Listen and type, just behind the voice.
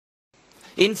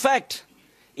In fact,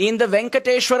 in the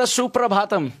Venkateswara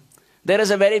suprabhatam, there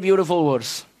is a very beautiful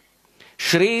verse.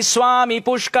 Shri Swami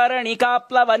Pushkarani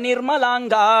Kaplava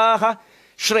Nirmalangaha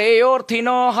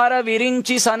Shreyorthino Hara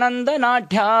Virinchi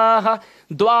Sanandanadhyaha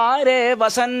Dware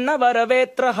Vasanna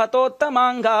Varavetra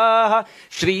Hatottamangaha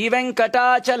Shri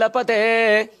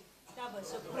Venkatachalapate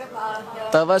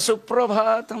Tava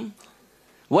Suprabhatam.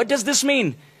 What does this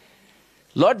mean?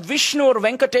 Lord Vishnu or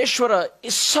Venkateswara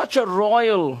is such a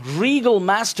royal, regal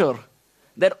master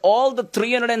that all the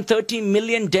 330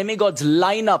 million demigods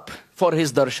line up for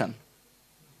his darshan.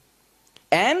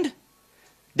 And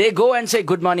they go and say,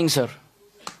 good morning, sir.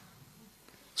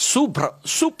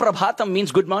 Suprabhatam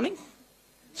means good morning.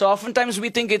 So oftentimes we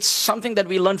think it's something that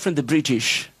we learned from the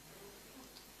British.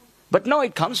 But no,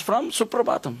 it comes from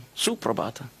suprabhatam.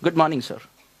 Suprabhata. Good morning, sir.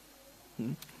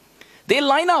 They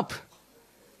line up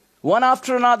one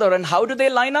after another. And how do they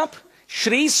line up?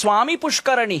 Shri Swami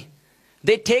Pushkarani.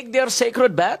 They take their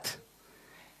sacred bath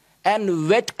and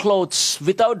wet clothes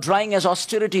without drying as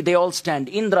austerity. They all stand.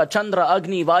 Indra, Chandra,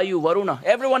 Agni, Vayu, Varuna.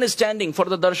 Everyone is standing for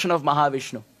the darshan of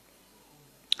Mahavishnu.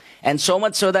 And so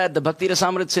much so that the Bhakti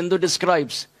Rasamrit Sindhu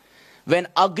describes when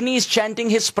Agni is chanting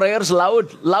his prayers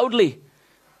loudly,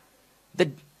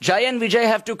 the Jai and Vijay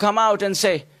have to come out and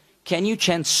say, can you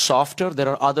chant softer? There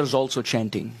are others also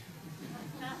chanting.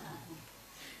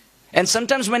 And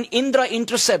sometimes when Indra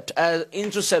intercepts,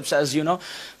 as you know,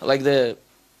 like the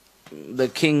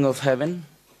king of heaven,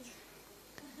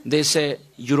 they say,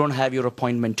 you don't have your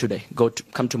appointment today.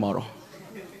 Come tomorrow.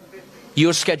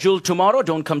 You're scheduled tomorrow.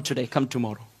 Don't come today. Come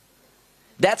tomorrow.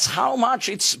 That's how much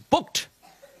it's booked.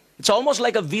 It's almost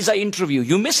like a visa interview.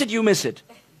 You miss it, you miss it.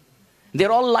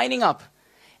 They're all lining up.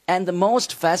 And the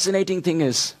most fascinating thing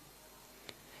is,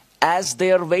 as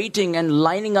they are waiting and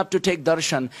lining up to take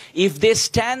darshan, if they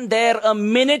stand there a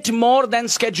minute more than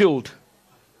scheduled,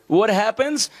 what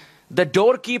happens? The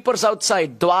doorkeepers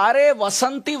outside, Dware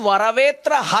Vasanti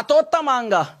Varavetra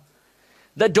Hatottamanga.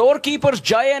 The doorkeepers,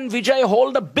 Jai and Vijay,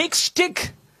 hold a big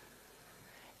stick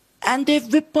and they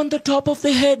whip on the top of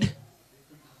the head.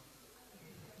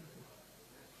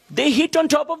 They hit on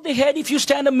top of the head if you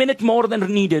stand a minute more than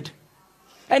needed.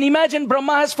 And imagine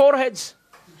Brahma has 4 heads.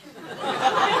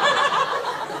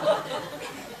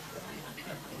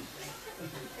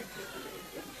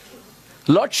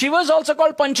 Lord Shiva is also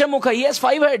called Panchamukha. He has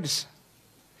 5 heads.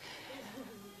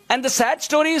 And the sad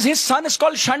story is his son is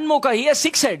called Shanmukha. He has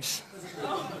 6 heads.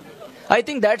 I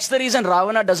think that's the reason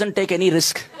Ravana doesn't take any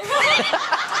risk.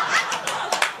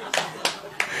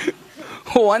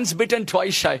 Once bitten,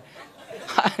 twice shy.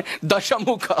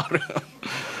 Dashamukha.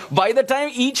 By the time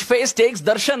each face takes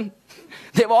darshan,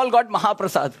 they've all got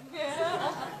Mahaprasad.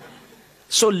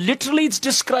 So literally it's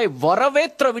described,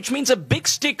 Varavetra, which means a big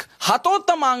stick,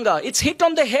 Hatottamanga, it's hit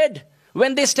on the head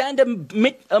when they stand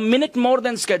a minute more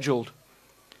than scheduled.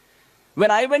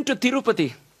 When I went to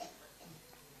Tirupati,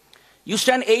 you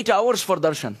stand 8 hours for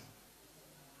darshan.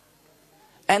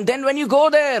 And then when you go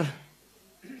there,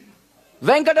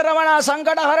 Venkataramana,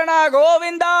 Sankataharana,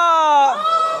 Govinda!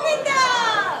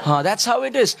 Govinda! That's how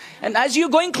it is. And as you're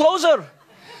going closer,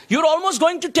 you're almost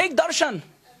going to take darshan.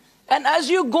 And as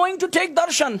you're going to take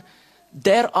darshan,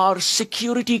 there are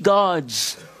security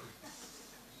guards.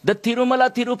 The Tirumala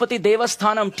Tirupati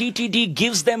Devasthanam, TTD,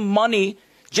 gives them money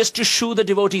just to shoo the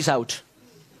devotees out.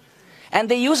 And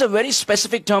they use a very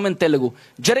specific term in Telugu.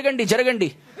 Jaragandi,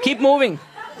 Jaragandi. Keep moving.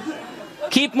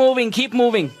 Keep moving, keep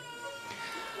moving.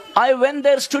 I went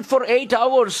there, stood for 8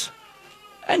 hours.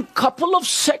 And couple of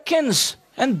seconds.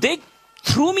 And they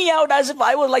threw me out as if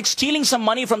I was like stealing some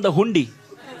money from the hundi.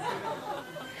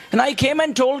 And I came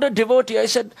and told a devotee, I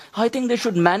said, I think they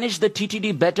should manage the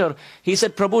TTD better. He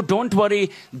said, Prabhu, don't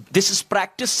worry. This is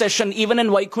practice session. Even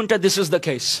in Vaikuntha, this is the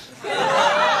case.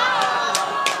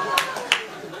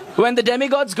 When the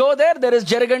demigods go there, there is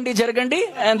Jaragandi, Jaragandi,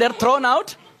 and they're thrown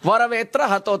out. Varavetra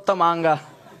Hatottamanga.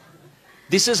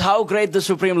 This is how great the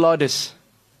Supreme Lord is.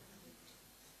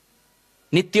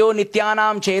 Nityo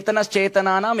Nityanam Chetanas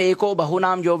Chetananam Eko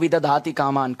Bahunam Yo Vidadhati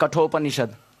Kaman.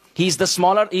 Kathopanishad. He's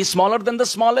smaller than the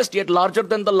smallest, yet larger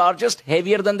than the largest,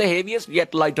 heavier than the heaviest,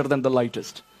 yet lighter than the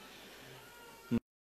lightest.